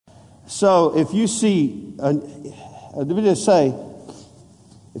So if you see, let me just say,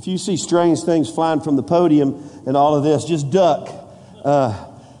 if you see strange things flying from the podium and all of this, just duck.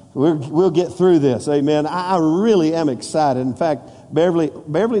 We'll get through this. Amen. I really am excited. In fact,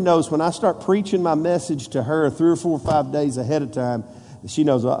 Beverly knows when I start preaching my message to her 3 or 4 or 5 days ahead of time, she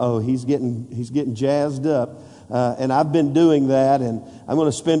knows, he's getting jazzed up. And I've been doing that, and I'm going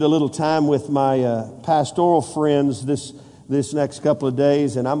to spend a little time with my pastoral friends this next couple of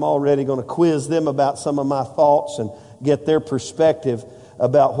days, and I'm already going to quiz them about some of my thoughts and get their perspective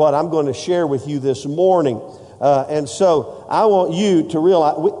about what I'm going to share with you this morning. And so I want you to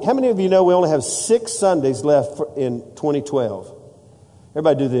realize, how many of you know we only have 6 Sundays left in 2012?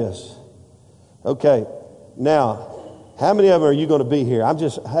 Everybody do this. Okay. Now, how many of them are you going to be here? I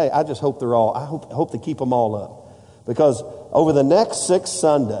just hope they're all, I hope they keep them all up. Because over the next 6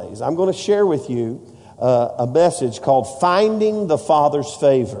 Sundays, I'm going to share with you a message called Finding the Father's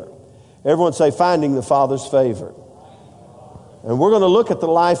Favor. Everyone say, Finding the Father's Favor. And we're going to look at the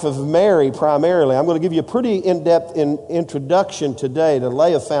life of Mary primarily. I'm going to give you a pretty in-depth introduction today to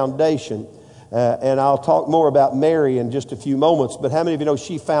lay a foundation. And I'll talk more about Mary in just a few moments. But how many of you know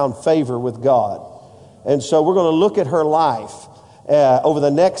she found favor with God? And so we're going to look at her life over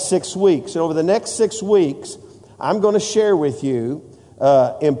the next 6 weeks. And over the next 6 weeks, I'm going to share with you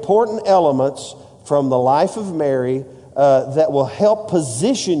important elements from the life of Mary that will help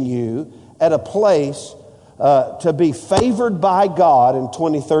position you at a place to be favored by God in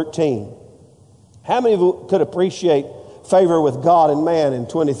 2013. How many of you could appreciate favor with God and man in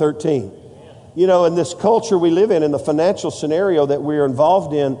 2013? You know, in this culture we live in the financial scenario that we're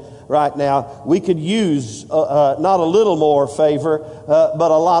involved in right now, we could use not a little more favor,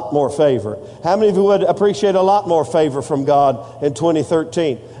 but a lot more favor. How many of you would appreciate a lot more favor from God in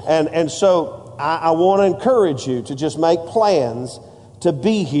 2013? And so I want to encourage you to just make plans to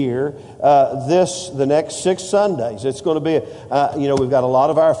be here the next 6 Sundays. It's going to be, we've got a lot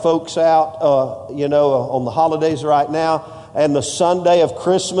of our folks out, on the holidays right now. And the Sunday of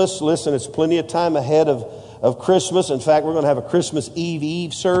Christmas, listen, it's plenty of time ahead of Christmas. In fact, we're going to have a Christmas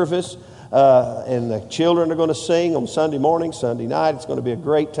Eve service. And the children are going to sing on Sunday morning, Sunday night. It's going to be a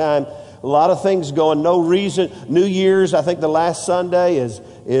great time. A lot of things going, no reason. New Year's, I think the last Sunday is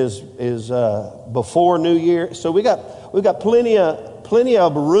before New Year. So we've got plenty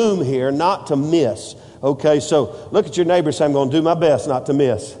of room here not to miss. Okay, so look at your neighbor and say, I'm going to do my best not to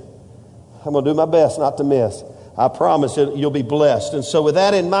miss. I'm going to do my best not to miss. I promise you'll be blessed. And so with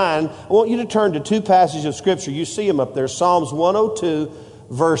that in mind, I want you to turn to 2 passages of Scripture. You see them up there. Psalms 102,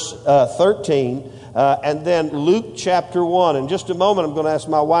 verse 13, and then Luke chapter 1. In just a moment, I'm going to ask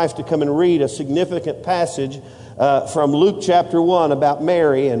my wife to come and read a significant passage from Luke chapter 1 about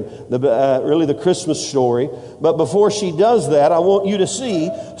Mary and really the Christmas story. But before she does that, I want you to see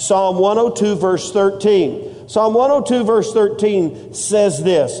Psalm 102, verse 13. Psalm 102, verse 13 says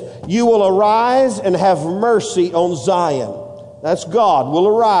this, you will arise and have mercy on Zion. That's God will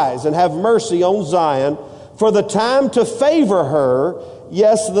arise and have mercy on Zion, for the time to favor her,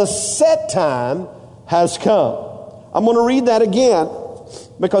 yes, the set time has come. I'm going to read that again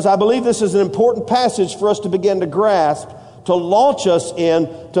because I believe this is an important passage for us to begin to grasp, to launch us in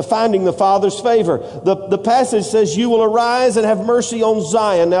to finding the Father's favor. The passage says, you will arise and have mercy on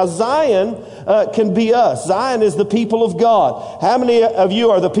Zion. Now, Zion can be us. Zion is the people of God. How many of you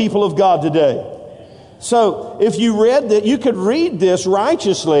are the people of God today? So, if you read that, you could read this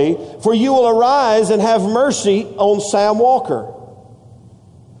righteously, for you will arise and have mercy on Sam Walker.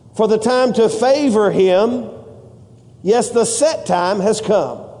 For the time to favor him, yes, the set time has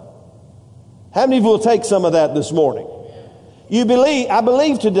come. How many of you will take some of that this morning? I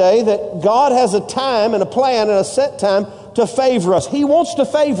believe today that God has a time and a plan and a set time to favor us. He wants to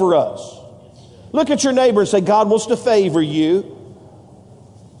favor us. Look at your neighbor and say, God wants to favor you.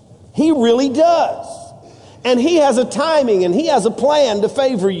 He really does. And He has a timing and He has a plan to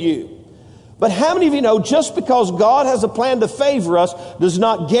favor you. But how many of you know just because God has a plan to favor us does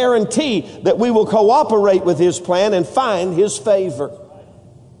not guarantee that we will cooperate with His plan and find His favor?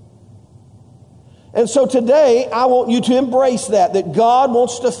 And so today, I want you to embrace that God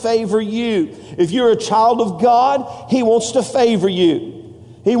wants to favor you. If you're a child of God, He wants to favor you.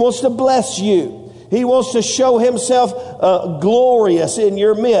 He wants to bless you. He wants to show Himself glorious in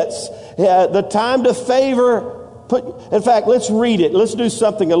your midst. The time to favor, in fact, let's read it. Let's do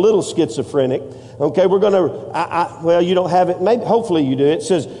something a little schizophrenic. Okay, we're going to, you don't have it. Maybe, hopefully you do. It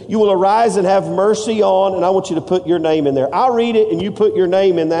says, you will arise and have mercy on, and I want you to put your name in there. I'll read it and you put your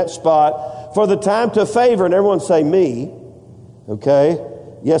name in that spot. For the time to favor, and everyone say me. Okay.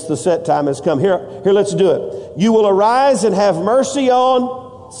 Yes, the set time has come. Here, let's do it. You will arise and have mercy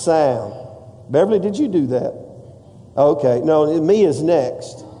on sound. Beverly, did you do that? Okay. No, me is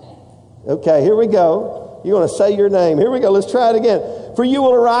next. Okay, here we go. You want to say your name. Here we go. Let's try it again. For you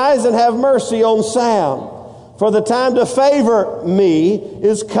will arise and have mercy on sound. For the time to favor me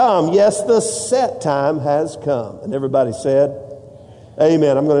is come. Yes, the set time has come. And everybody said,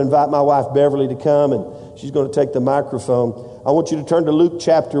 amen. I'm going to invite my wife Beverly to come, and she's going to take the microphone. I want you to turn to Luke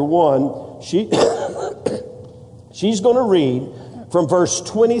chapter 1. She's going to read from verse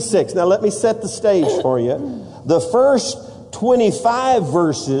 26. Now let me set the stage for you. The first 25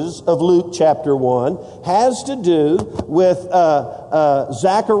 verses of Luke chapter 1 has to do with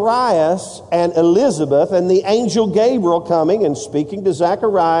Zacharias and Elizabeth and the angel Gabriel coming and speaking to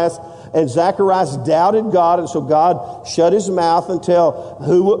Zacharias. And Zacharias doubted God, and so God shut his mouth until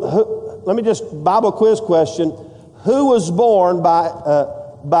let me just Bible quiz question. Who was born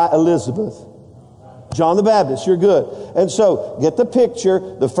by Elizabeth? John the Baptist. You're good. And so, get the picture.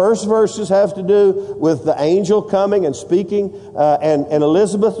 The first verses have to do with the angel coming and speaking, and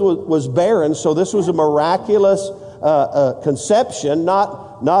Elizabeth was barren, so this was a miraculous conception,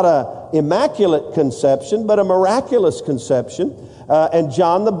 not a immaculate conception, but a miraculous conception. And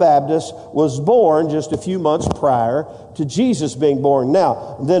John the Baptist was born just a few months prior to Jesus being born.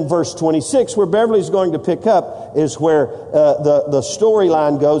 Now, then verse 26, where Beverly's going to pick up, is where the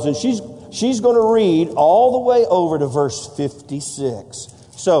storyline goes, and she's going to read all the way over to verse 56.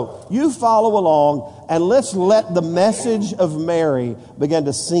 So you follow along, and let's let the message of Mary begin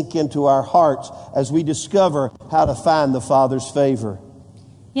to sink into our hearts as we discover how to find the Father's favor.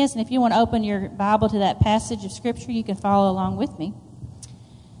 Yes, and if you want to open your Bible to that passage of Scripture, you can follow along with me.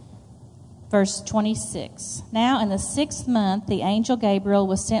 Verse 26. Now in the 6th month, the angel Gabriel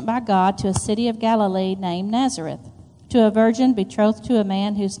was sent by God to a city of Galilee named Nazareth, to a virgin betrothed to a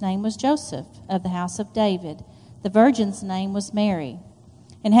man whose name was Joseph, of the house of David. The virgin's name was Mary.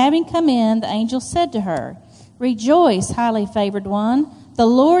 And having come in, the angel said to her, Rejoice, highly favored one, the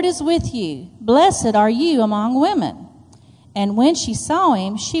Lord is with you. Blessed are you among women. And when she saw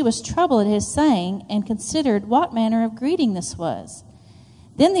him, she was troubled at his saying, and considered what manner of greeting this was.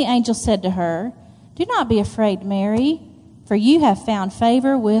 Then the angel said to her, Do not be afraid, Mary, for you have found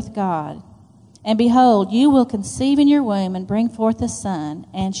favor with God. And behold, you will conceive in your womb and bring forth a son,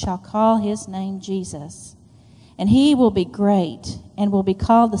 and shall call his name Jesus. And he will be great, and will be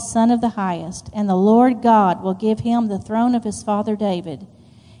called the Son of the Highest. And the Lord God will give him the throne of his father David.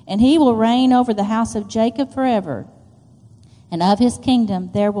 And he will reign over the house of Jacob forever. And of his kingdom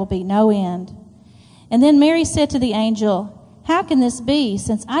there will be no end. And then Mary said to the angel, How can this be,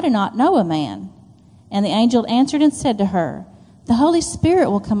 since I do not know a man? And the angel answered and said to her, The Holy Spirit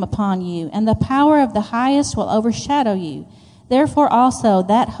will come upon you, and the power of the Highest will overshadow you. Therefore also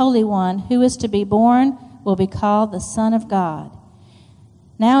that Holy One who is to be born will be called the Son of God.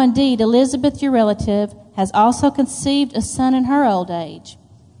 Now indeed Elizabeth, your relative, has also conceived a son in her old age.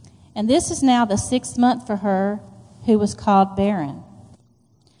 And this is now the 6th month for her who was called barren.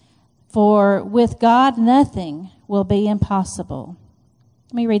 For with God nothing will be impossible.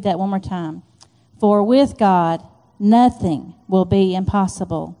 Let me read that one more time. For with God nothing will be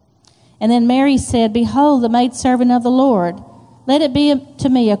impossible. And then Mary said, Behold, the maidservant of the Lord, let it be to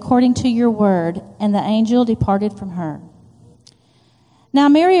me according to your word. And the angel departed from her. Now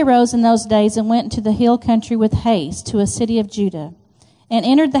Mary arose in those days and went into the hill country with haste to a city of Judah, and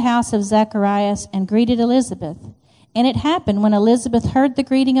entered the house of Zacharias and greeted Elizabeth. And it happened when Elizabeth heard the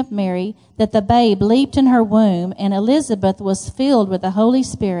greeting of Mary that the babe leaped in her womb, and Elizabeth was filled with the Holy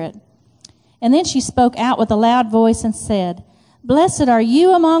Spirit. And then she spoke out with a loud voice and said, Blessed are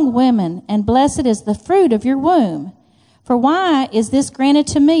you among women, and blessed is the fruit of your womb. For why is this granted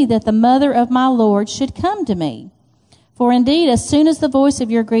to me that the mother of my Lord should come to me? For indeed, as soon as the voice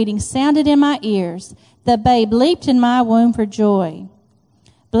of your greeting sounded in my ears, the babe leaped in my womb for joy.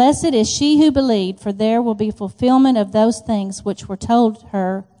 Blessed is she who believed, for there will be fulfillment of those things which were told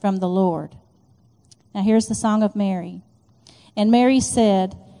her from the Lord. Now here's the song of Mary. And Mary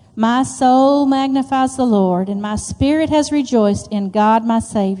said, My soul magnifies the Lord, and my spirit has rejoiced in God my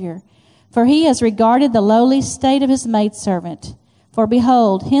Savior. For he has regarded the lowly state of his maidservant. For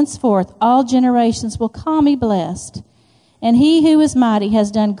behold, henceforth all generations will call me blessed. And he who is mighty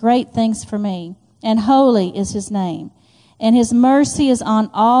has done great things for me, and holy is his name. And his mercy is on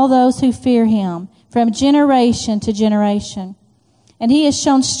all those who fear him, from generation to generation. And he has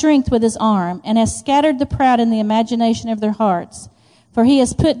shown strength with his arm, and has scattered the proud in the imagination of their hearts. For he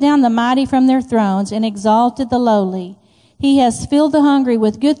has put down the mighty from their thrones, and exalted the lowly. He has filled the hungry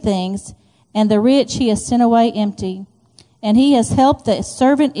with good things, and the rich he has sent away empty. And he has helped the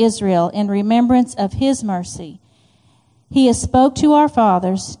servant Israel in remembrance of his mercy. He has spoke to our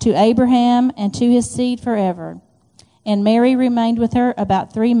fathers, to Abraham, and to his seed forever. And Mary remained with her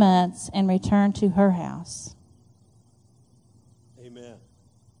about 3 months and returned to her house. Amen.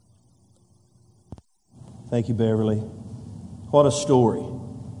 Thank you, Beverly. What a story.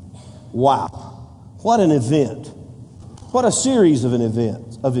 Wow. What an event. What a series of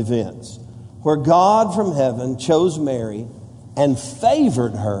events where God from heaven chose Mary and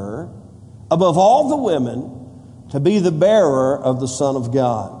favored her above all the women to be the bearer of the Son of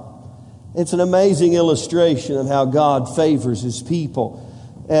God. It's an amazing illustration of how God favors His people.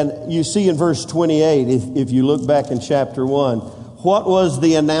 And you see in verse 28, if you look back in chapter 1, what was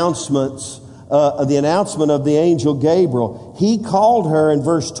the announcement of the angel Gabriel? He called her in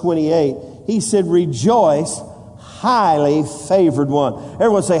verse 28. He said, "Rejoice, highly favored one."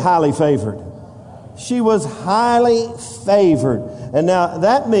 Everyone say highly favored. She was highly favored. And now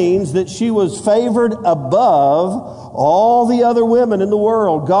that means that she was favored above all the other women in the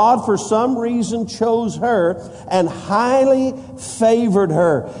world. God, for some reason, chose her and highly favored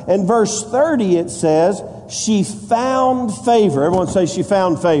her. In verse 30, it says, she found favor. Everyone say she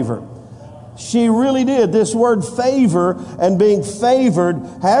found favor. She really did. This word favor and being favored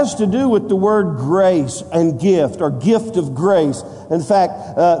has to do with the word grace and gift, or gift of grace. In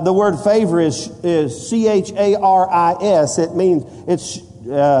fact, the word favor is charis. It means, it's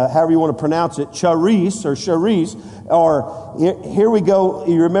however you want to pronounce it, charis or charis. Or here we go.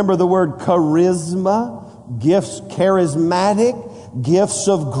 You remember the word charisma, gifts, charismatic, gifts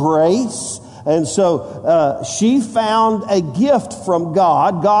of grace. And so she found a gift from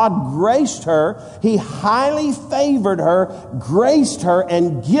God. God graced her. He highly favored her, graced her,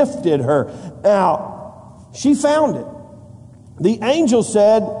 and gifted her. Now, she found it. The angel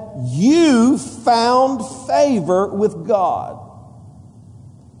said, "You found favor with God."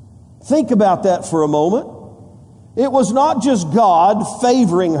 Think about that for a moment. It was not just God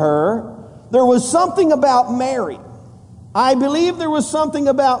favoring her. There was something about Mary. I believe there was something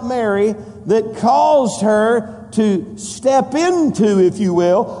about Mary that caused her to step into, if you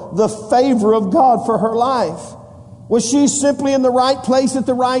will, the favor of God for her life. Was she simply in the right place at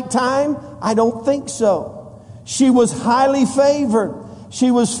the right time? I don't think so. She was highly favored.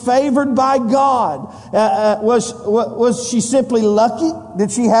 She was favored by God. Was she simply lucky?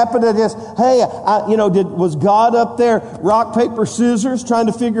 Did she happen to just, was God up there, rock, paper, scissors, trying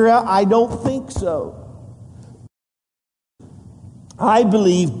to figure out? I don't think so. I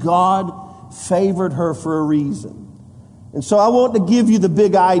believe God favored her for a reason. And so I want to give you the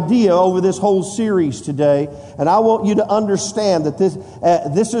big idea over this whole series today. And I want you to understand that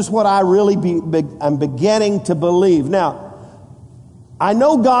this is what I really I'm beginning to believe. Now, I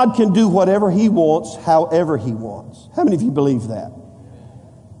know God can do whatever He wants, however He wants. How many of you believe that?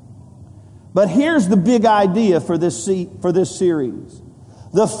 But here's the big idea for this series.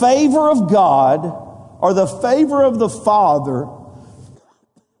 The favor of God, or the favor of the Father,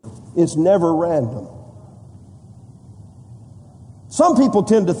 is never random. Some people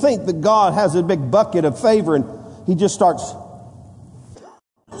tend to think that God has a big bucket of favor and He just starts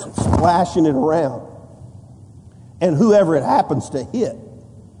splashing it around. And whoever it happens to hit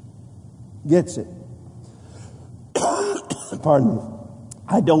gets it. Pardon me.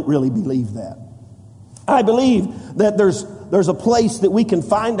 I don't really believe that. I believe that there's a place that we can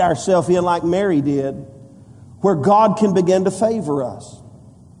find ourselves in, like Mary did, where God can begin to favor us.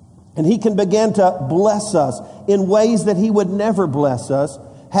 And He can begin to bless us in ways that He would never bless us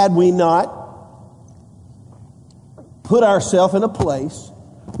had we not put ourselves in a place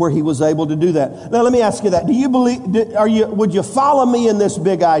where He was able to do that. Now let me ask you that. Would you follow me in this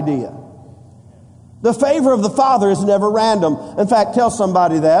big idea? The favor of the Father is never random. In fact, tell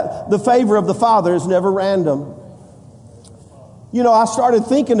somebody that. The favor of the Father is never random. You know, I started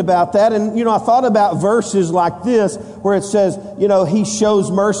thinking about that, and, I thought about verses like this where it says, He shows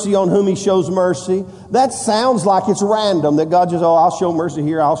mercy on whom He shows mercy. That sounds like it's random, that God just, I'll show mercy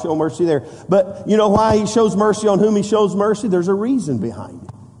here, I'll show mercy there. But you know why He shows mercy on whom He shows mercy? There's a reason behind it.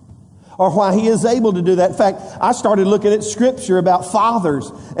 Or why He is able to do that. In fact, I started looking at Scripture about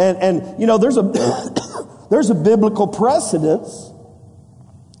fathers, and there's a biblical precedence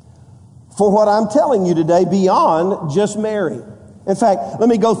for what I'm telling you today beyond just Mary. In fact, let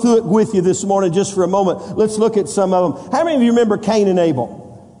me go through it with you this morning just for a moment. Let's look at some of them. How many of you remember Cain and Abel?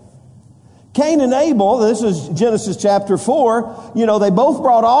 Cain and Abel, this is Genesis chapter 4, they both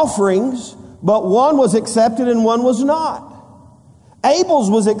brought offerings, but one was accepted and one was not. Abel's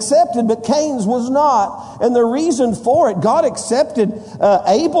was accepted, but Cain's was not. And the reason for it, God accepted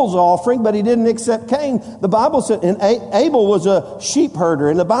Abel's offering, but he didn't accept Cain. The Bible said, and Abel was a sheep herder,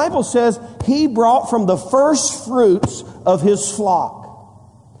 and the Bible says he brought from the first fruits of his flock.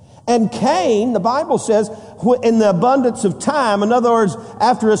 And Cain, the Bible says, in the abundance of time, in other words,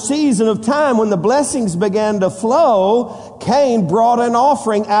 after a season of time when the blessings began to flow, Cain brought an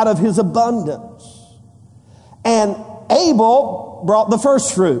offering out of his abundance. And Abel brought the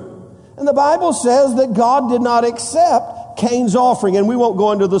first fruit. And the Bible says that God did not accept Cain's offering. And we won't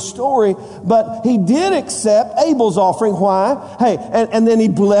go into the story, but he did accept Abel's offering. Why? Hey, and then he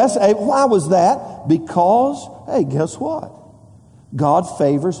blessed Abel. Why was that? Because, hey, guess what? God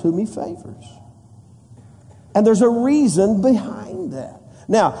favors whom he favors. And there's a reason behind that.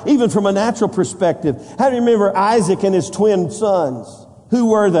 Now, even from a natural perspective, how do you remember Isaac and his twin sons?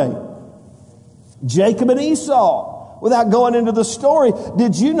 Who were they? Jacob and Esau. Without going into the story,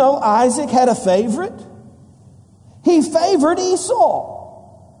 did you know Isaac had a favorite? He favored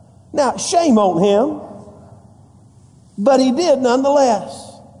Esau. Now, shame on him, but he did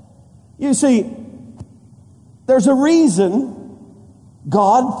nonetheless. You see, there's a reason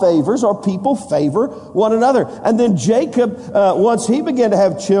God favors, or people favor one another. And then Jacob, once he began to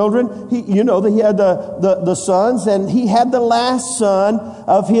have children, he had the sons, and he had the last son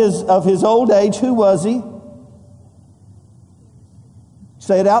of his old age. Who was he?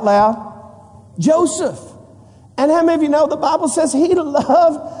 Say it out loud. Joseph. And how many of you know the Bible says he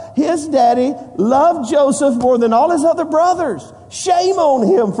loved his daddy, loved Joseph more than all his other brothers. Shame on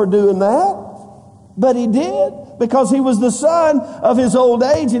him for doing that. But he did, because he was the son of his old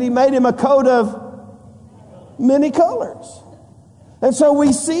age, and he made him a coat of many colors. And so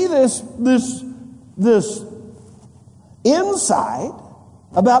we see this insight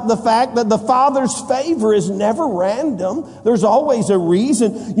about the fact that the Father's favor is never random. There's always a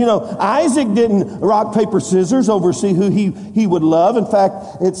reason. You know, Isaac didn't rock, paper, scissors over see who he would love. In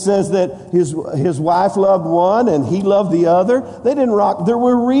fact, it says that his wife loved one and he loved the other. They didn't rock. There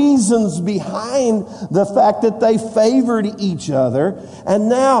were reasons behind the fact that they favored each other. And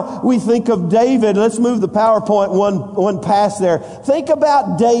now we think of David. Let's move the PowerPoint one past there. Think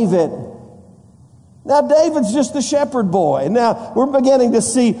about David. Now, David's just a shepherd boy. Now, we're beginning to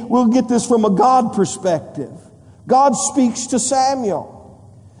see, we'll get this from a God perspective. God speaks to Samuel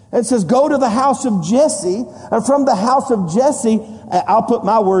and says, go to the house of Jesse, and from the house of Jesse, I'll put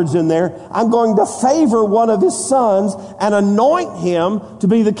my words in there, I'm going to favor one of his sons and anoint him to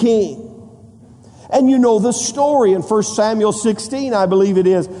be the king. And you know the story in 1 Samuel 16, I believe it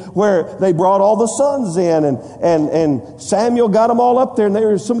is, where they brought all the sons in, and Samuel got them all up there, and they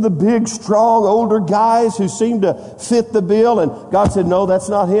were some of the big, strong, older guys who seemed to fit the bill, and God said, no, that's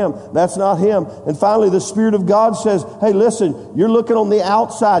not him. That's not him. And finally, the Spirit of God says, hey, listen, you're looking on the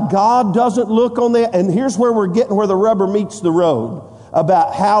outside. God doesn't look on the, and here's where we're getting where the rubber meets the road,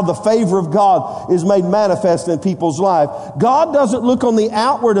 about how the favor of God is made manifest in people's life. God doesn't look on the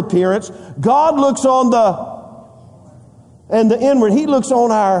outward appearance. God looks on the inward. He looks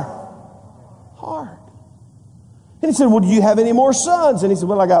on our heart. And he said, well, do you have any more sons? And he said,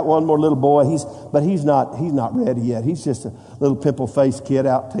 well, I got one more little boy. He's not ready yet. He's just a little pimple-faced kid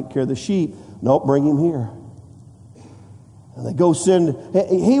out to take care of the sheep. Nope, bring him here. And they go send,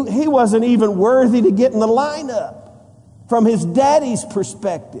 he wasn't even worthy to get in the lineup from his daddy's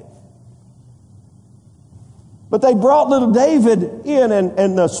perspective. But they brought little David in,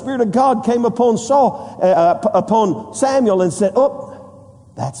 and the Spirit of God came upon upon Samuel, and said, oh,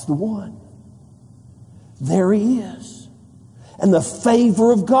 that's the one. There he is. And the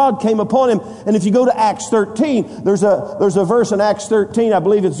favor of God came upon him. And if you go to Acts 13, there's a verse in Acts 13, I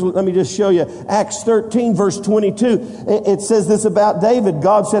believe let me just show you. Acts 13, verse 22. It says this about David.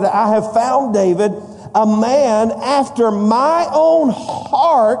 God said, I have found David, a man after my own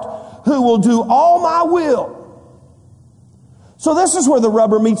heart, who will do all my will. So this is where the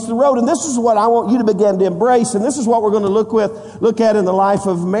rubber meets the road, and this is what I want you to begin to embrace, and this is what we're going to look at in the life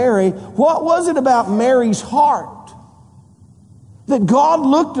of Mary. What was it about Mary's heart that God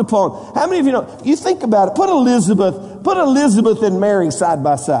looked upon? How many of you know? You think about it. Put Elizabeth and Mary side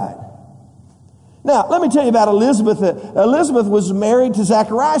by side. Now, let me tell you about Elizabeth. Elizabeth was married to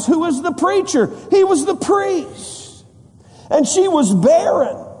Zacharias, who was the preacher. He was the priest. And she was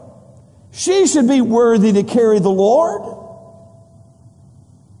barren. She should be worthy to carry the Lord.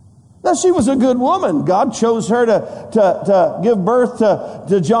 Now, she was a good woman. God chose her to give birth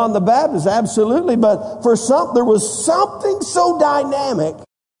to John the Baptist, absolutely. But there was something so dynamic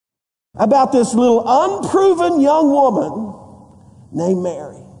about this little unproven young woman named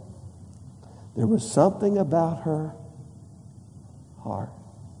Mary. There was something about her heart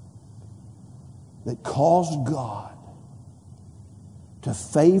that caused God to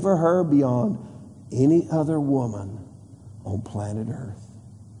favor her beyond any other woman on planet Earth.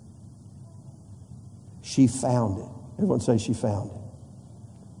 She found it. Everyone say she found it.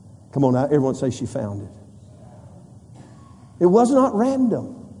 Come on now, everyone say she found it. It was not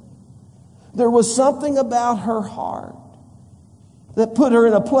random. There was something about her heart that put her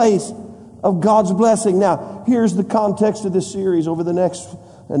in a place of God's blessing. Now, here's the context of this series over the next,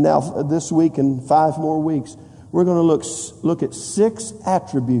 and now this week and 5 more weeks. We're going to look at 6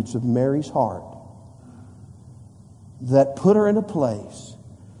 attributes of Mary's heart that put her in a place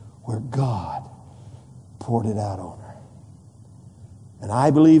where God poured it out on her. And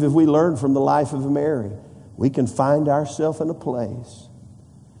I believe if we learn from the life of Mary, we can find ourselves in a place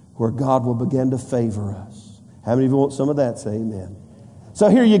where God will begin to favor us. How many of you want some of that? Say amen. So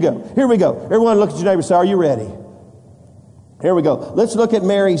here you go. Here we go. Everyone look at your neighbor and say, are you ready? Here we go. Let's look at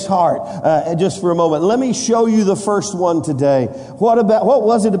Mary's heart just for a moment. Let me show you the first one today. What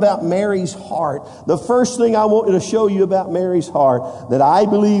was it about Mary's heart? The first thing I want to show you about Mary's heart that I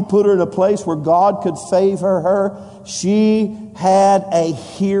believe put her in a place where God could favor her. She had a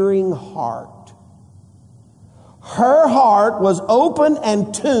hearing heart. Her heart was open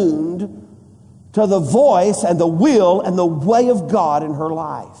and tuned to the voice and the will and the way of God in her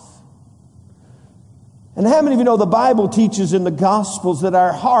life. And how many of you know the Bible teaches in the Gospels that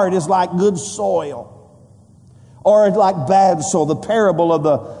our heart is like good soil or like bad soil? The parable of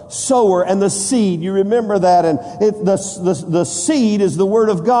the sower and the seed. You remember that? And the seed is the Word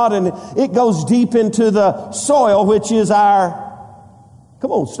of God, and it goes deep into the soil, which is our,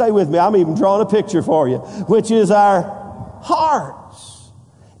 come on, stay with me. I'm even drawing a picture for you, which is our hearts.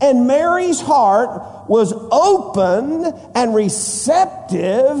 And Mary's heart was open and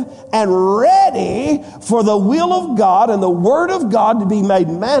receptive and ready for the will of God and the Word of God to be made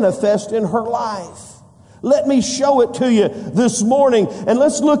manifest in her life. Let me show it to you this morning. And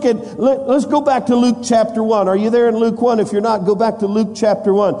let's go back to Luke chapter 1. Are you there in Luke 1? If you're not, go back to Luke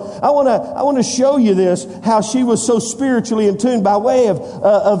chapter 1. I want to show you this, how she was so spiritually in tune by way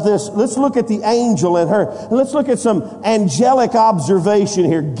of this. Let's look at the angel and her. And let's look at some angelic observation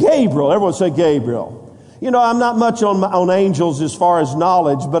here. Gabriel. Everyone say Gabriel. You know, I'm not much on angels as far as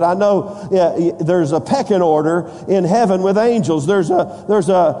knowledge, but I know there's a pecking order in heaven with angels. There's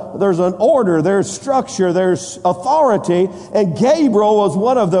an order, there's structure, there's authority, and Gabriel was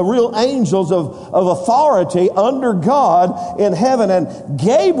one of the real angels of authority under God in heaven. And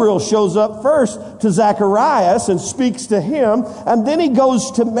Gabriel shows up first to Zacharias and speaks to him, and then he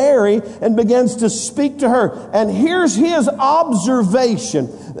goes to Mary and begins to speak to her. And here's his observation,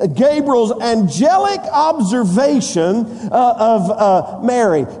 Gabriel's angelic observation of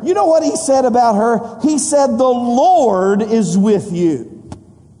Mary. You know what he said about her? He said, the Lord is with you.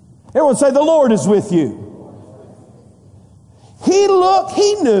 Everyone say, the Lord is with you. He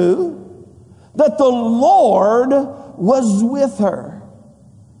knew that the Lord was with her.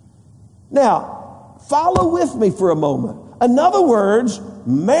 Now, follow with me for a moment. In other words,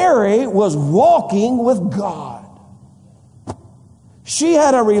 Mary was walking with God. She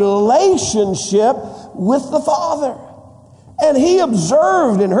had a relationship with the Father. And he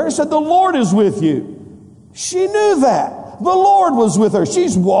observed in her, he said, the Lord is with you. She knew that. The Lord was with her.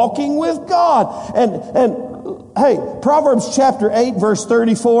 She's walking with God. And hey, Proverbs chapter 8, verse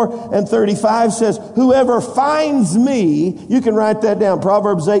 34 and 35 says, whoever finds me, you can write that down,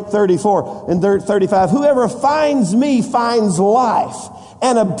 Proverbs 8, 34 and 35, whoever finds me finds life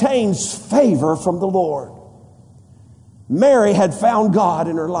and obtains favor from the Lord. Mary had found God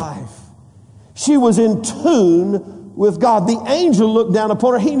in her life. She was in tune with God. The angel looked down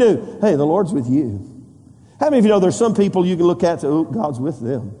upon her. He knew, hey, the Lord's with you. How many of you know there's some people you can look at and say, oh, God's with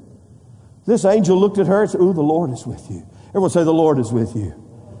them. This angel looked at her and said, oh, the Lord is with you. Everyone say, the Lord is with you.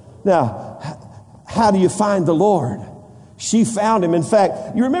 Now, how do you find the Lord? She found him. In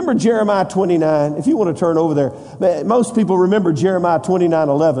fact, you remember Jeremiah 29? If you want to turn over there, most people remember Jeremiah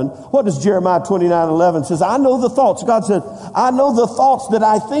 29:11. What does Jeremiah 29:11 says? I know the thoughts. God said, I know the thoughts that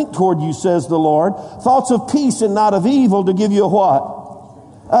I think toward you, says the Lord. Thoughts of peace and not of evil, to give you a what?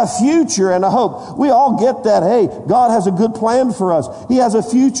 A future and a hope. We all get that. Hey, God has a good plan for us. He has a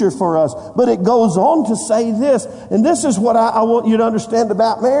future for us. But it goes on to say this, and this is what I want you to understand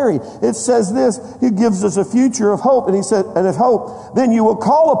about Mary. It says this, He gives us a future of hope. And He said, and if hope, then you will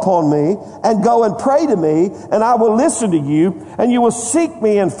call upon me and go and pray to me, and I will listen to you, and you will seek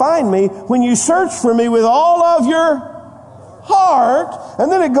me and find me when you search for me with all of your heart.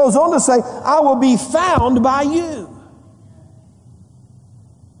 And then it goes on to say, I will be found by you.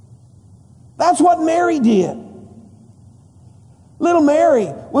 That's what Mary did. Little Mary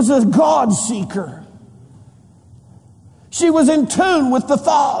was a God seeker. She was in tune with the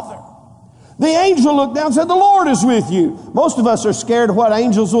Father. The angel looked down and said, the Lord is with you. Most of us are scared of what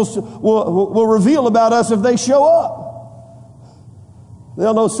angels will reveal about us if they show up.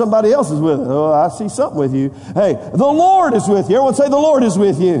 They'll know somebody else is with us. Oh, I see something with you. Hey, the Lord is with you. Everyone say, the Lord is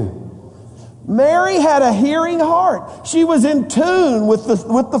with you. Mary had a hearing heart. She was in tune with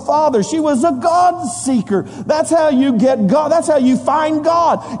the Father. She was a God seeker. That's how you get God. That's how you find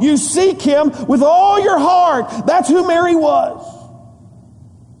God. You seek Him with all your heart. That's who Mary was.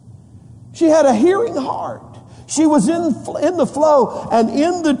 She had a hearing heart. She was in the flow and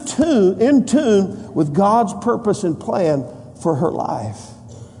in tune with God's purpose and plan for her life.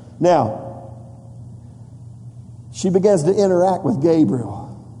 Now, she begins to interact with Gabriel.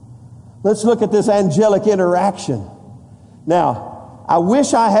 Let's look at this angelic interaction. Now, I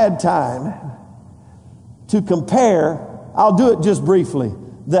wish I had time to compare. I'll do it just briefly.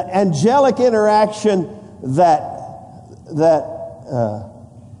 The angelic interaction that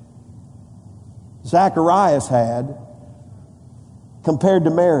Zacharias had compared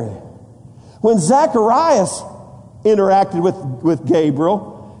to Mary. When Zacharias interacted with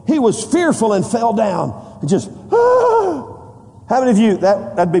Gabriel, he was fearful and fell down and just, ah! How many of you,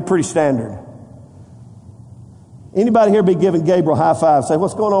 that'd be pretty standard. Anybody here be giving Gabriel high fives? Say,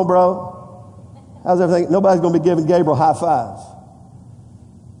 what's going on, bro? How's everything? Nobody's going to be giving Gabriel high fives.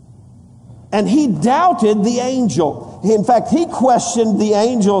 And he doubted the angel. In fact, he questioned the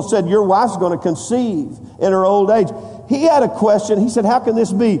angel, said, your wife's going to conceive in her old age. He had a question. He said, how can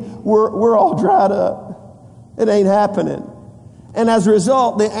this be? We're all dried up. It ain't happening. And as a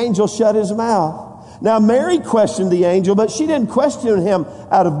result, the angel shut his mouth. Now, Mary questioned the angel, but she didn't question him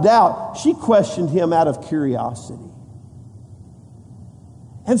out of doubt. She questioned him out of curiosity.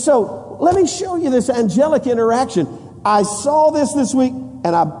 And so, let me show you this angelic interaction. I saw this week,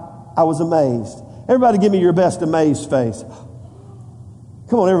 and I was amazed. Everybody give me your best amazed face.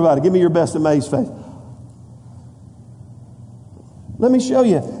 Come on, everybody, give me your best amazed face. Let me show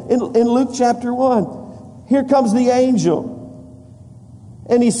you. In Luke chapter 1, here comes the angel.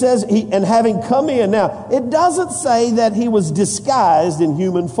 And he says, and having come in. Now, it doesn't say that he was disguised in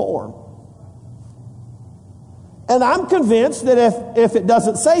human form. And I'm convinced that if it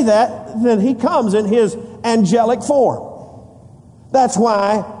doesn't say that, then he comes in his angelic form. That's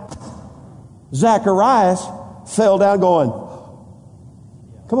why Zacharias fell down going,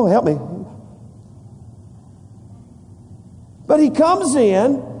 come on, help me. But he comes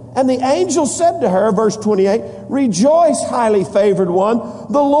in, and the angel said to her, verse 28, rejoice, highly favored one.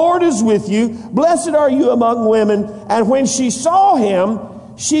 The Lord is with you. Blessed are you among women. And when she saw him,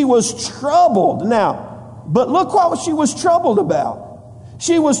 she was troubled. Now, but look what she was troubled about.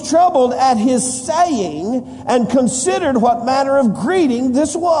 She was troubled at his saying and considered what manner of greeting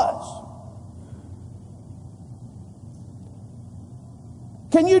this was.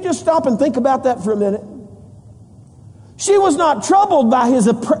 Can you just stop and think about that for a minute? She was not troubled by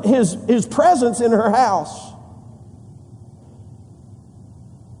his presence in her house.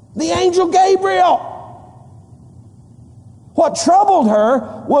 The angel Gabriel. What troubled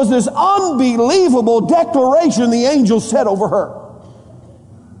her was this unbelievable declaration the angel said over her.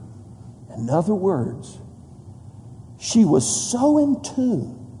 In other words, she was so in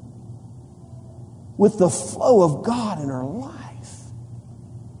tune with the flow of God in her life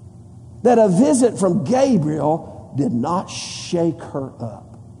that a visit from Gabriel did not shake her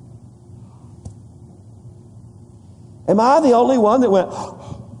up. Am I the only one that went,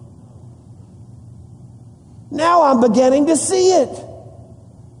 now I'm beginning to see it.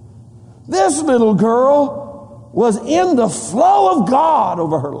 This little girl was in the flow of God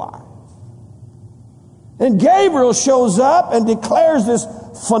over her life. And Gabriel shows up and declares this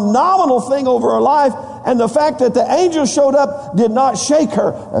phenomenal thing over her life. And the fact that the angel showed up did not shake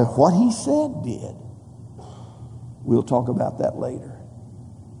her. And what he said did. We'll talk about that later.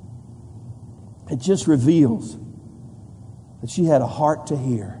 It just reveals that she had a heart to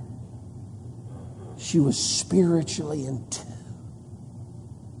hear. She was spiritually in tune.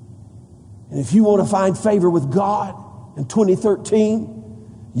 And if you want to find favor with God in 2013,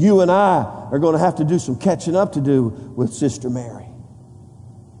 you and I are going to have to do some catching up to do with Sister Mary.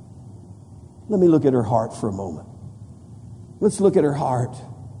 Let me look at her heart for a moment. Let's look at her heart.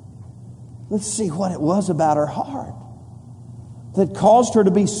 Let's see what it was about her heart that caused her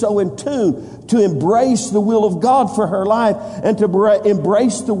to be so in tune, to embrace the will of God for her life and to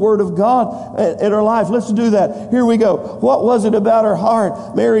embrace the Word of God in her life. Let's do that. Here we go. What was it about her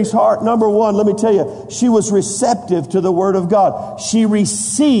heart? Mary's heart, number one, let me tell you, she was receptive to the Word of God. She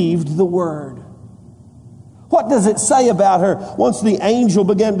received the Word. What does it say about her once the angel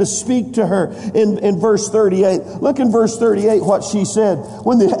began to speak to her in verse 38? Look in verse 38 what she said.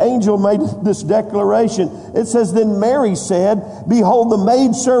 When the angel made this declaration, it says, "Then Mary said, Behold, the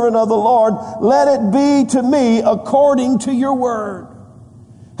maidservant of the Lord, let it be to me according to your word."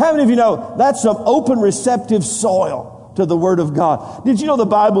 How many of you know that's some open receptive soil to the Word of God? Did you know the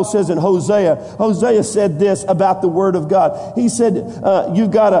Bible says in Hosea said this about the Word of God. He said, you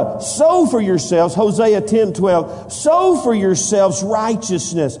got to sow for yourselves, Hosea 10:12, sow for yourselves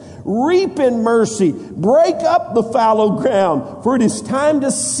righteousness, reap in mercy, break up the fallow ground, for it is time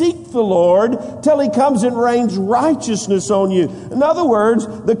to seek the Lord till He comes and rains righteousness on you. In other words,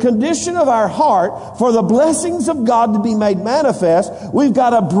 the condition of our heart for the blessings of God to be made manifest, we've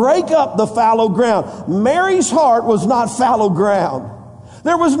got to break up the fallow ground. Mary's heart was not fallow ground.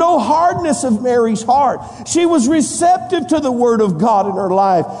 There was no hardness of Mary's heart. She was receptive to the Word of God in her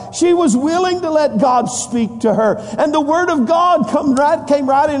life. She was willing to let God speak to her. And the Word of God came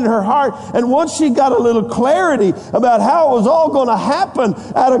right in her heart. And once she got a little clarity about how it was all going to happen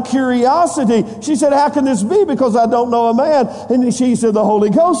out of curiosity, she said, "How can this be? Because I don't know a man." And she said, "The Holy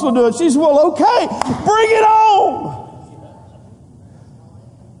Ghost will do it." She said, "Well, okay, bring it on."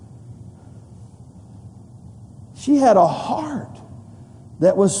 She had a heart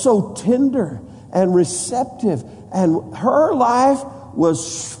that was so tender and receptive, and her life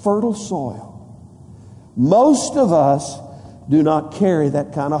was fertile soil. Most of us do not carry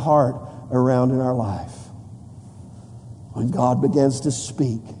that kind of heart around in our life when God begins to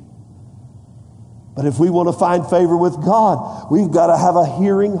speak. But if we want to find favor with God, we've got to have a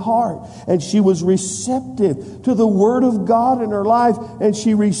hearing heart. And she was receptive to the Word of God in her life, and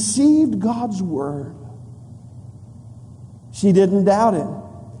she received God's Word. She didn't doubt it.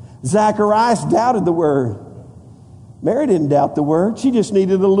 Zacharias doubted the Word. Mary didn't doubt the Word. She just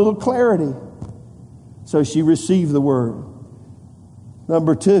needed a little clarity. So she received the Word.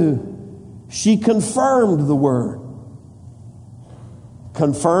 Number two, she confirmed the Word.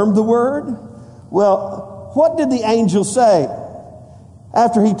 Confirmed the Word? Well, what did the angel say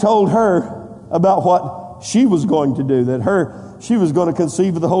after he told her about what she was going to do? That she was going to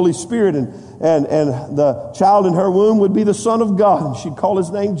conceive of the Holy Spirit, and the child in her womb would be the Son of God, and she'd call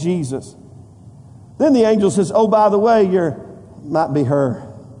His name Jesus. Then the angel says, "Oh, by the way, might be her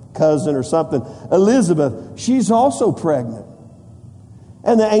cousin or something, Elizabeth, she's also pregnant."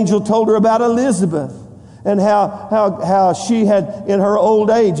 And the angel told her about Elizabeth and how she had, in her old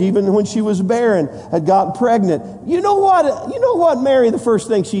age, even when she was barren, had gotten pregnant. You know what, Mary, the first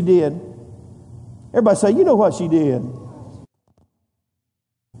thing she did? Everybody say, you know what she did?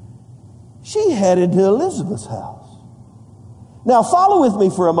 She headed to Elizabeth's house. Now follow with me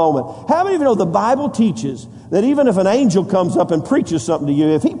for a moment. How many of you know the Bible teaches that even if an angel comes up and preaches something to you,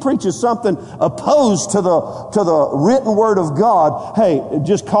 if he preaches something opposed to the written Word of God, hey,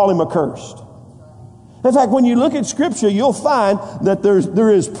 just call him accursed. In fact, when you look at Scripture, you'll find that there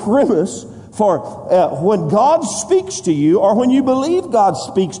is premise for when God speaks to you, or when you believe God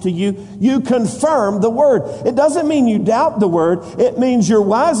speaks to you, you confirm the Word. It doesn't mean you doubt the Word. It means you're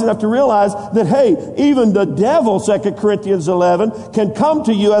wise enough to realize that, hey, even the devil, 2 Corinthians 11, can come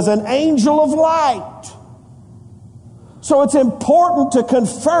to you as an angel of light. So it's important to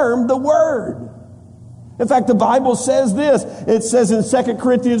confirm the Word. In fact, the Bible says this. It says in 2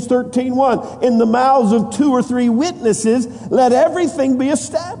 Corinthians 13:1, "In the mouths of 2 or 3 witnesses, let everything be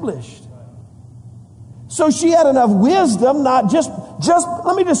established." So she had enough wisdom, not just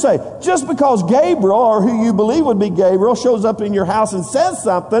let me just say, just because Gabriel, or who you believe would be Gabriel, shows up in your house and says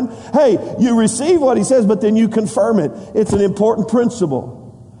something, hey, you receive what he says, but then you confirm it. It's an important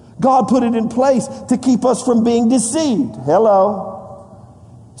principle. God put it in place to keep us from being deceived. Hello.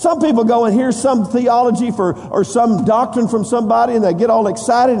 Some people go and hear some theology or some doctrine from somebody, and they get all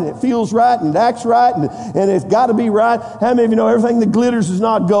excited, and it feels right and it acts right, and it's got to be right. How many of you know everything that glitters is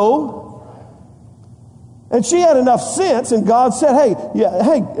not gold? And she had enough sense, and God said,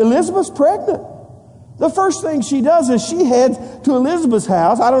 hey, Elizabeth's pregnant. The first thing she does is she heads to Elizabeth's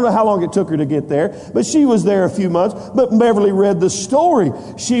house. I don't know how long it took her to get there, but she was there a few months. But Beverly read the story.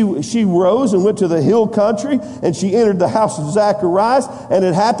 She rose and went to the hill country, and she entered the house of Zacharias. And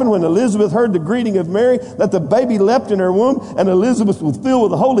it happened when Elizabeth heard the greeting of Mary that the baby leapt in her womb, and Elizabeth was filled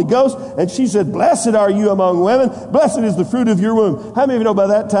with the Holy Ghost. And she said, "Blessed are you among women. Blessed is the fruit of your womb." How many of you know by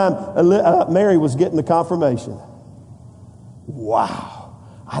that time Mary was getting the confirmation? Wow.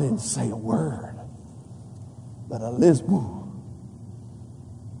 I didn't say a word. But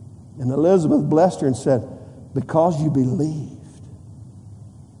Elizabeth blessed her and said, "Because you believed."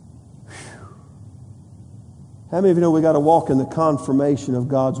 Whew. How many of you know we got to walk in the confirmation of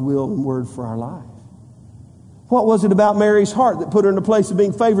God's will and word for our life? What was it about Mary's heart that put her in a place of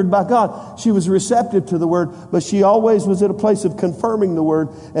being favored by God? She was receptive to the word, but she always was at a place of confirming the word.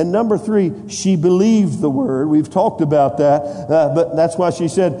 And number 3, she believed the word. We've talked about that, but that's why she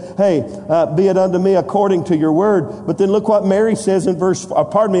said, hey, be it unto me according to your word. But then look what Mary says in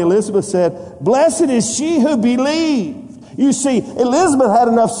Elizabeth said, blessed is she who believed. You see, Elizabeth had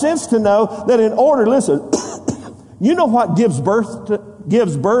enough sense to know that in order, listen, you know what gives birth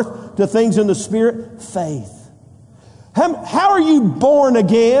to things in the Spirit? Faith. How are you born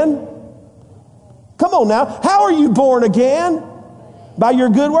again? Come on now. How are you born again? By your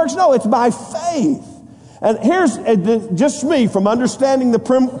good works? No, it's by faith. And here's just me from understanding the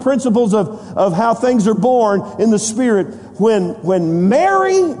principles of how things are born in the Spirit. When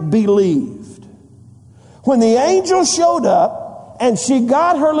Mary believed, when the angel showed up and she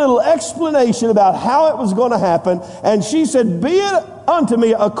got her little explanation about how it was going to happen, and she said, be it unto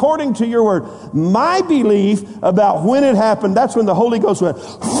me according to your word. My belief about when it happened, that's when the Holy Ghost went.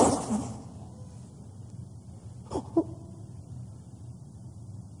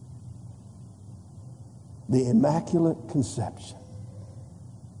 The Immaculate Conception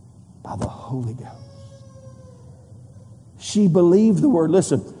by the Holy Ghost. She believed the word.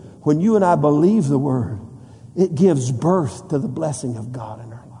 Listen, when you and I believe the word, it gives birth to the blessing of God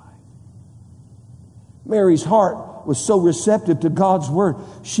in her life. Mary's heart was so receptive to God's word.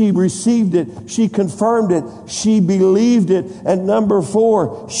 She received it. She confirmed it. She believed it. And number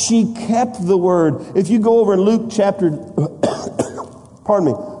 4, she kept the word. If you go over in Luke chapter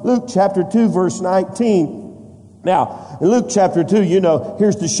 2, verse 19. Now, in Luke chapter 2,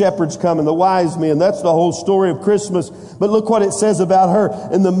 here's the shepherds coming, the wise men. That's the whole story of Christmas. But look what it says about her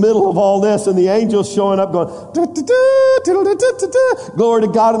in the middle of all this, and the angels showing up going, glory to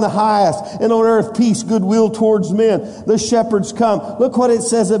God in the highest, and on earth peace, goodwill towards men. The shepherds come. Look what it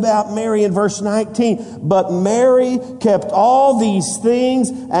says about Mary in verse 19. But Mary kept all these things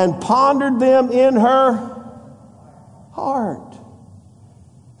and pondered them in her heart.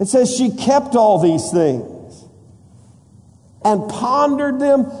 It says she kept all these things and pondered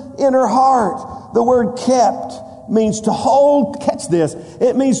them in her heart. The word kept means to hold, catch this,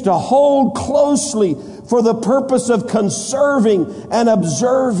 it means to hold closely for the purpose of conserving and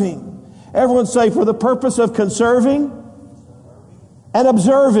observing. Everyone say, for the purpose of conserving and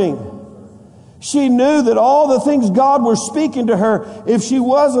observing. She knew that all the things God was speaking to her, if she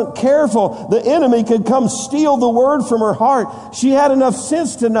wasn't careful, the enemy could come steal the word from her heart. She had enough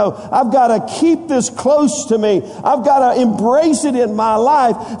sense to know, I've got to keep this close to me. I've got to embrace it in my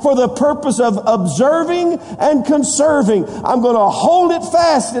life for the purpose of observing and conserving. I'm going to hold it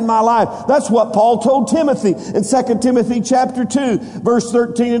fast in my life. That's what Paul told Timothy in 2 Timothy chapter 2, verse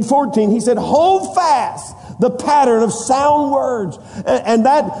 13 and 14. He said, hold fast the pattern of sound words, and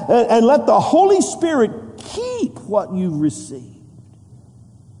let the Holy Spirit keep what you've received.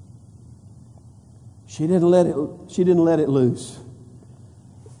 She didn't let it loose.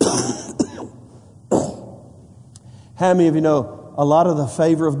 How many of you know a lot of the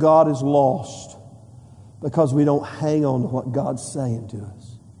favor of God is lost because we don't hang on to what God's saying to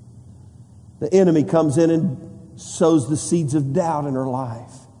us? The enemy comes in and sows the seeds of doubt in our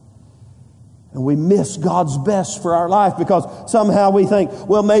life. And we miss God's best for our life because somehow we think,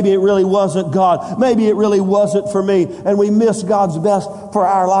 well, maybe it really wasn't God. Maybe it really wasn't for me. And we miss God's best for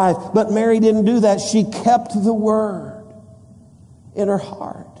our life. But Mary didn't do that. She kept the word in her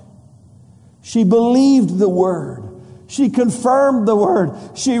heart. She believed the word. She confirmed the word.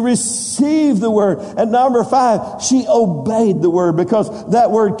 She received the word. And number 5, she obeyed the word, because that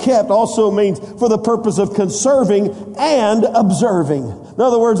word kept also means for the purpose of conserving and observing. In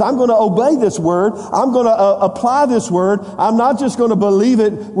other words, I'm going to obey this word. I'm going to apply this word. I'm not just going to believe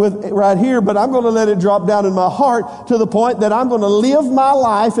it right here, but I'm going to let it drop down in my heart to the point that I'm going to live my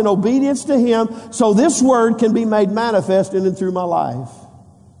life in obedience to Him so this word can be made manifest in and through my life.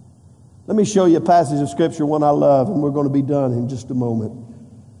 Let me show you a passage of Scripture, one I love, and we're going to be done in just a moment.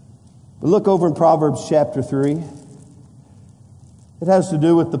 But look over in Proverbs chapter 3. It has to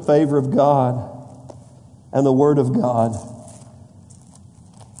do with the favor of God and the Word of God.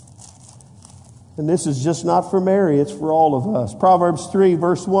 And this is just not for Mary, it's for all of us. Proverbs 3,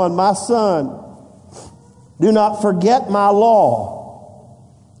 verse 1, my son, do not forget my law.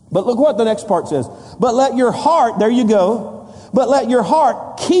 But look what the next part says. But let your heart, there you go, but let your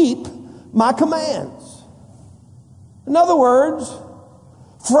heart keep my commands. In other words,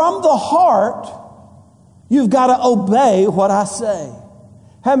 from the heart, you've got to obey what I say.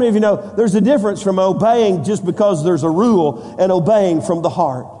 How many of you know there's a difference from obeying just because there's a rule and obeying from the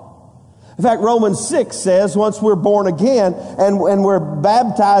heart? In fact, Romans 6 says once we're born again and we're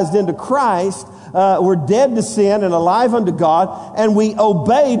baptized into Christ, were dead to sin and alive unto God, and we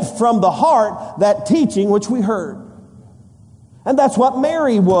obeyed from the heart that teaching which we heard. And that's what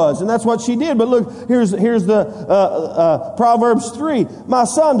Mary was, and that's what she did. But look, here's the Proverbs 3. My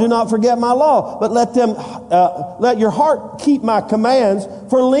son, do not forget my law, but let your heart keep my commands.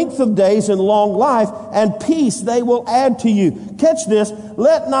 For length of days and long life and peace they will add to you. Catch this.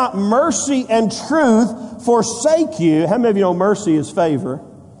 Let not mercy and truth forsake you. How many of you know mercy is favor?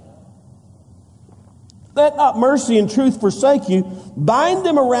 Let not mercy and truth forsake you. Bind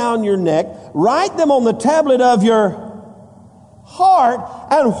them around your neck. Write them on the tablet of your heart.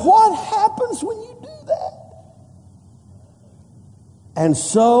 And what happens when you do that? And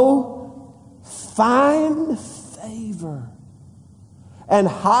so find favor and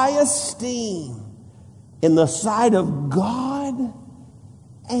high esteem in the sight of God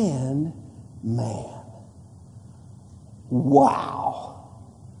and man. Wow.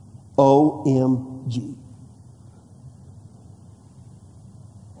 OMG.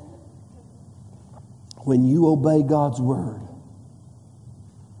 When you obey God's word,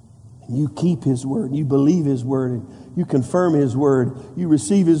 and you keep His word, you believe His word, and you confirm His word, you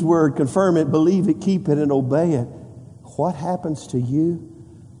receive His word, confirm it, believe it, keep it, and obey it, what happens to you?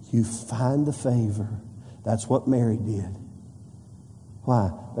 You find the favor. That's what Mary did.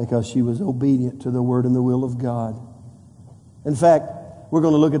 Why? Because she was obedient to the word and the will of God. In fact, we're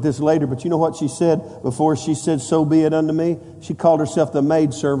going to look at this later, but you know what she said before she said, so be it unto me? She called herself the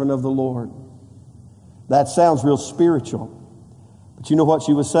maidservant of the Lord. That sounds real spiritual. But you know what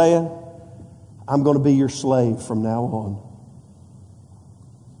she was saying? I'm going to be your slave from now on.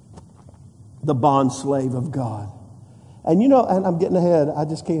 The bond slave of God. And you know, and I'm getting ahead. I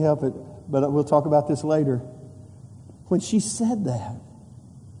just can't help it. But we'll talk about this later. When she said that,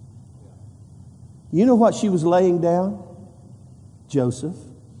 you know what she was laying down? Joseph.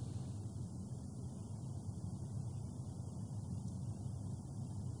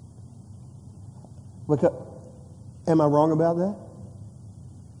 Am I wrong about that?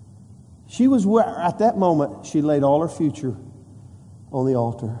 She was where, at that moment, she laid all her future on the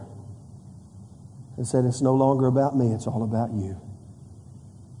altar and said, it's no longer about me, it's all about you.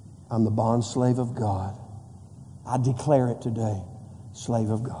 I'm the bond slave of God. I declare it today, slave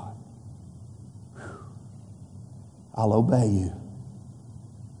of God. Whew. I'll obey you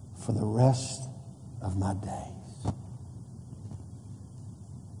for the rest of my days.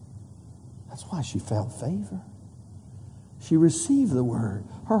 That's why she found favor. She received the word.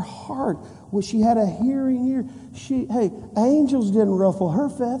 Her heart, well, she had a hearing ear. Angels didn't ruffle her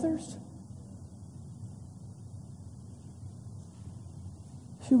feathers.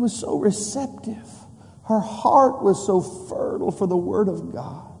 She was so receptive. Her heart was so fertile for the word of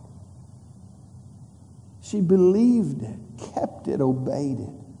God. She believed it, kept it, obeyed it.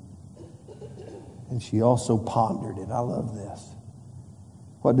 And she also pondered it. I love this.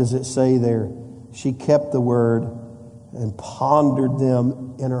 What does it say there? She kept the word and pondered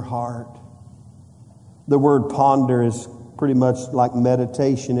them in her heart. The word ponder is pretty much like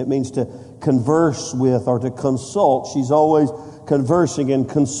meditation. It means to converse with or to consult. She's always conversing and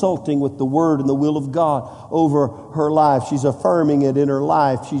consulting with the word and the will of God over her life. She's affirming it in her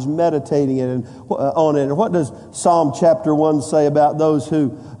life. She's meditating it on it. And what does Psalm chapter 1 say about those who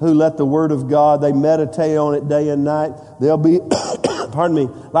let the word of God, they meditate on it day and night? They'll be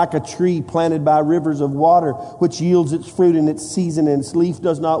like a tree planted by rivers of water, which yields its fruit in its season, and its leaf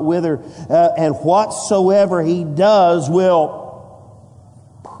does not wither. And whatsoever he does will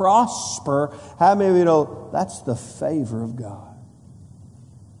prosper. How many of you know that's the favor of God?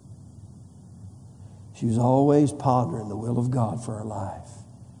 She was always pondering the will of God for her life,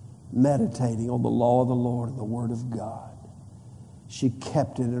 meditating on the law of the Lord and the word of God. She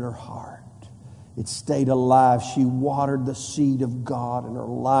kept it in her heart. It stayed alive. She watered the seed of God in her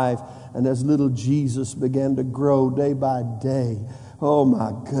life. And as little Jesus began to grow day by day, oh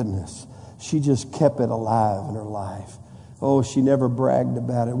my goodness, she just kept it alive in her life. Oh, she never bragged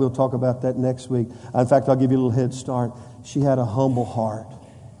about it. We'll talk about that next week. In fact, I'll give you a little head start. She had a humble heart.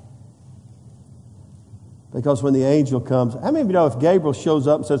 Because when the angel comes, how many of you know if Gabriel shows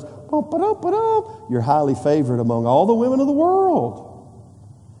up and says, you're highly favored among all the women of the world?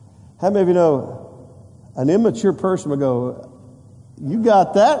 How many of you know an immature person would go, you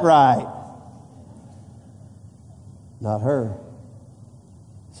got that right? Not her.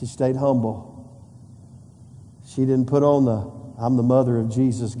 She stayed humble. She didn't put on the I'm the mother of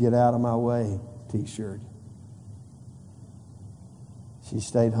Jesus, get out of my way t-shirt. She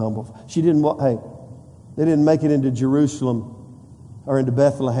stayed humble. She didn't they didn't make it into Jerusalem or into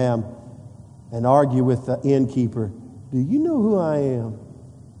Bethlehem and argue with the innkeeper. Do you know who I am?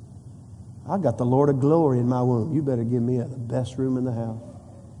 I got the Lord of glory in my womb. You better give me the best room in the house.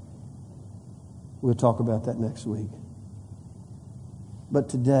 We'll talk about that next week. But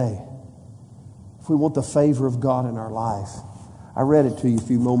today, if we want the favor of God in our life, I read it to you a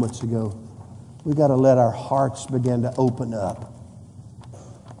few moments ago. We've got to let our hearts begin to open up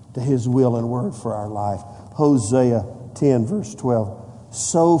to His will and word for our life. Hosea 10, verse 12.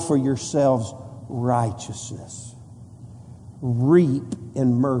 Sow for yourselves righteousness. Reap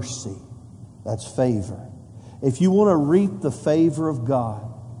in mercy. That's favor. If you want to reap the favor of God,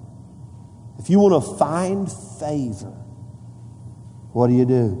 if you want to find favor, what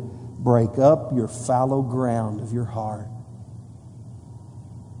do? Break up your fallow ground of your heart.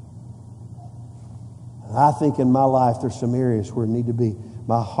 I think in my life there's some areas where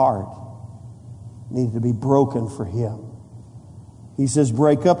my heart needed to be broken for Him. He says,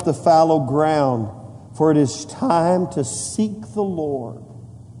 break up the fallow ground, for it is time to seek the Lord.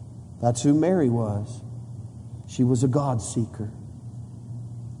 That's who Mary was. She was a God seeker.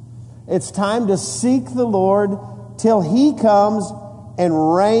 It's time to seek the Lord till He comes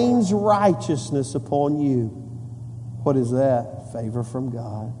and rains righteousness upon you. What is that? Favor from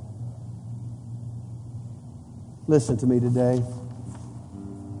God. Listen to me today.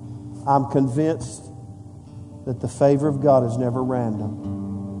 I'm convinced that the favor of God is never random.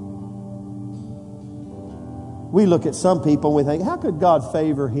 We look at some people and we think, how could God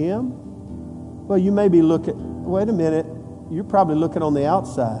favor him? Well, you maybe wait a minute, you're probably looking on the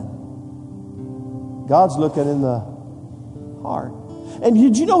outside. God's looking in the heart. And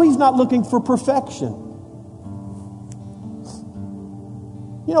did you know He's not looking for perfection?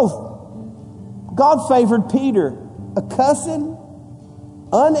 You know, God favored Peter, a cussing,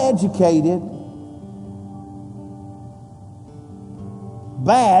 uneducated,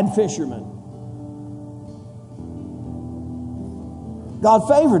 bad fisherman. God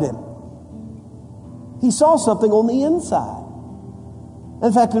favored him. He saw something on the inside.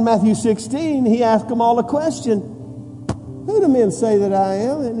 In fact, in Matthew 16, He asked them all a question. Who do men say that I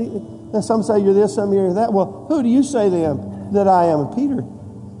am? And some say you're this, some you're that. Well, who do you say that I am? And Peter,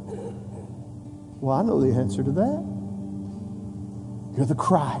 well, I know the answer to that. You're the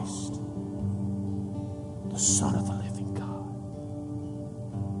Christ, the Son of the living God.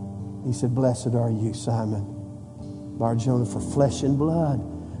 He said, blessed are you, Simon Bar-Jonah, for flesh and blood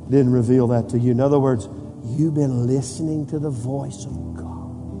didn't reveal that to you. In other words, you've been listening to the voice of God.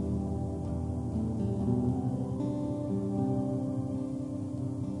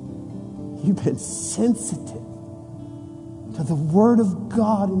 You've been sensitive to the Word of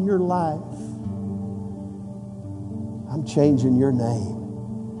God in your life. I'm changing your name.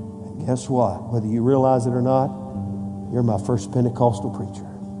 And guess what? Whether you realize it or not, you're my first Pentecostal preacher.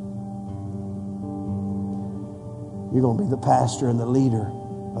 You're going to be the pastor and the leader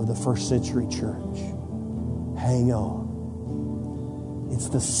of the first century church. Hang on. It's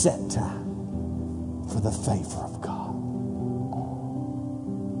the set time for the favor of God.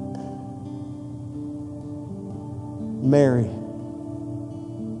 Mary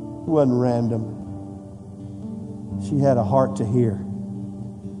wasn't random. She had a heart to hear.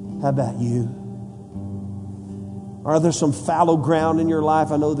 How about you? Are there some fallow ground in your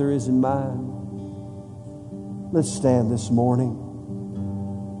life? I know there is in mine. Let's stand this morning.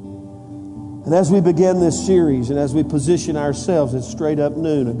 And as we begin this series and as we position ourselves at straight up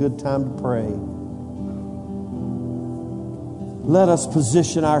noon, a good time to pray, let us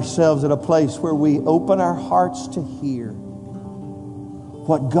position ourselves at a place where we open our hearts to hear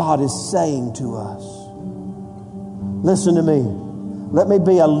what God is saying to us. Listen to me. Let me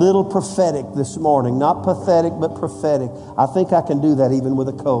be a little prophetic this morning. Not pathetic, but prophetic. I think I can do that even with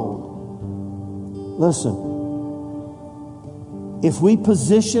a cold. Listen. If we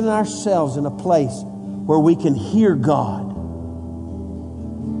position ourselves in a place where we can hear God,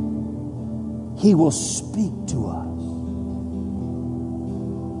 He will speak to us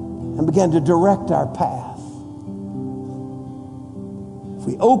and begin to direct our path. If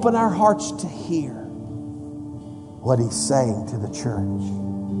we open our hearts to hear what He's saying to the church.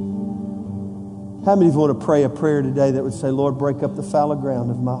 How many of you want to pray a prayer today that would say, Lord, break up the fallow ground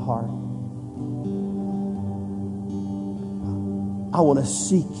of my heart? I want to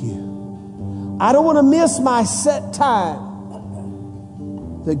seek you. I don't want to miss my set time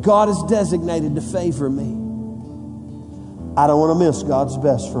that God has designated to favor me. I don't want to miss God's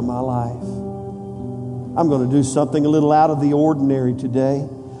best for my life. I'm going to do something a little out of the ordinary today.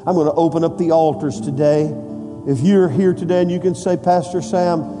 I'm going to open up the altars today. If you're here today and you can say, Pastor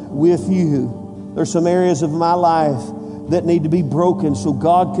Sam, with you, there's some areas of my life that need to be broken so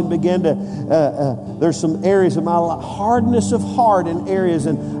God can begin to, there's some areas of my life, hardness of heart in areas,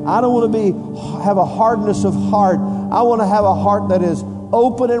 and I don't want to have a hardness of heart. I want to have a heart that is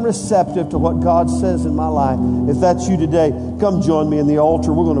open and receptive to what God says in my life. If that's you today, come join me in the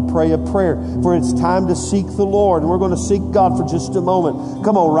altar. We're going to pray a prayer, for it's time to seek the Lord, and we're going to seek God for just a moment.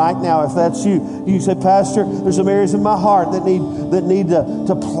 Come on right now. If that's you, you say, Pastor, there's some areas in my heart that need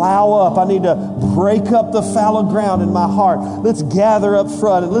to plow up. I need to break up the fallow ground in my heart. Let's gather up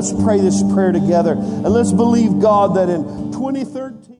front and let's pray this prayer together, and let's believe God that in 2013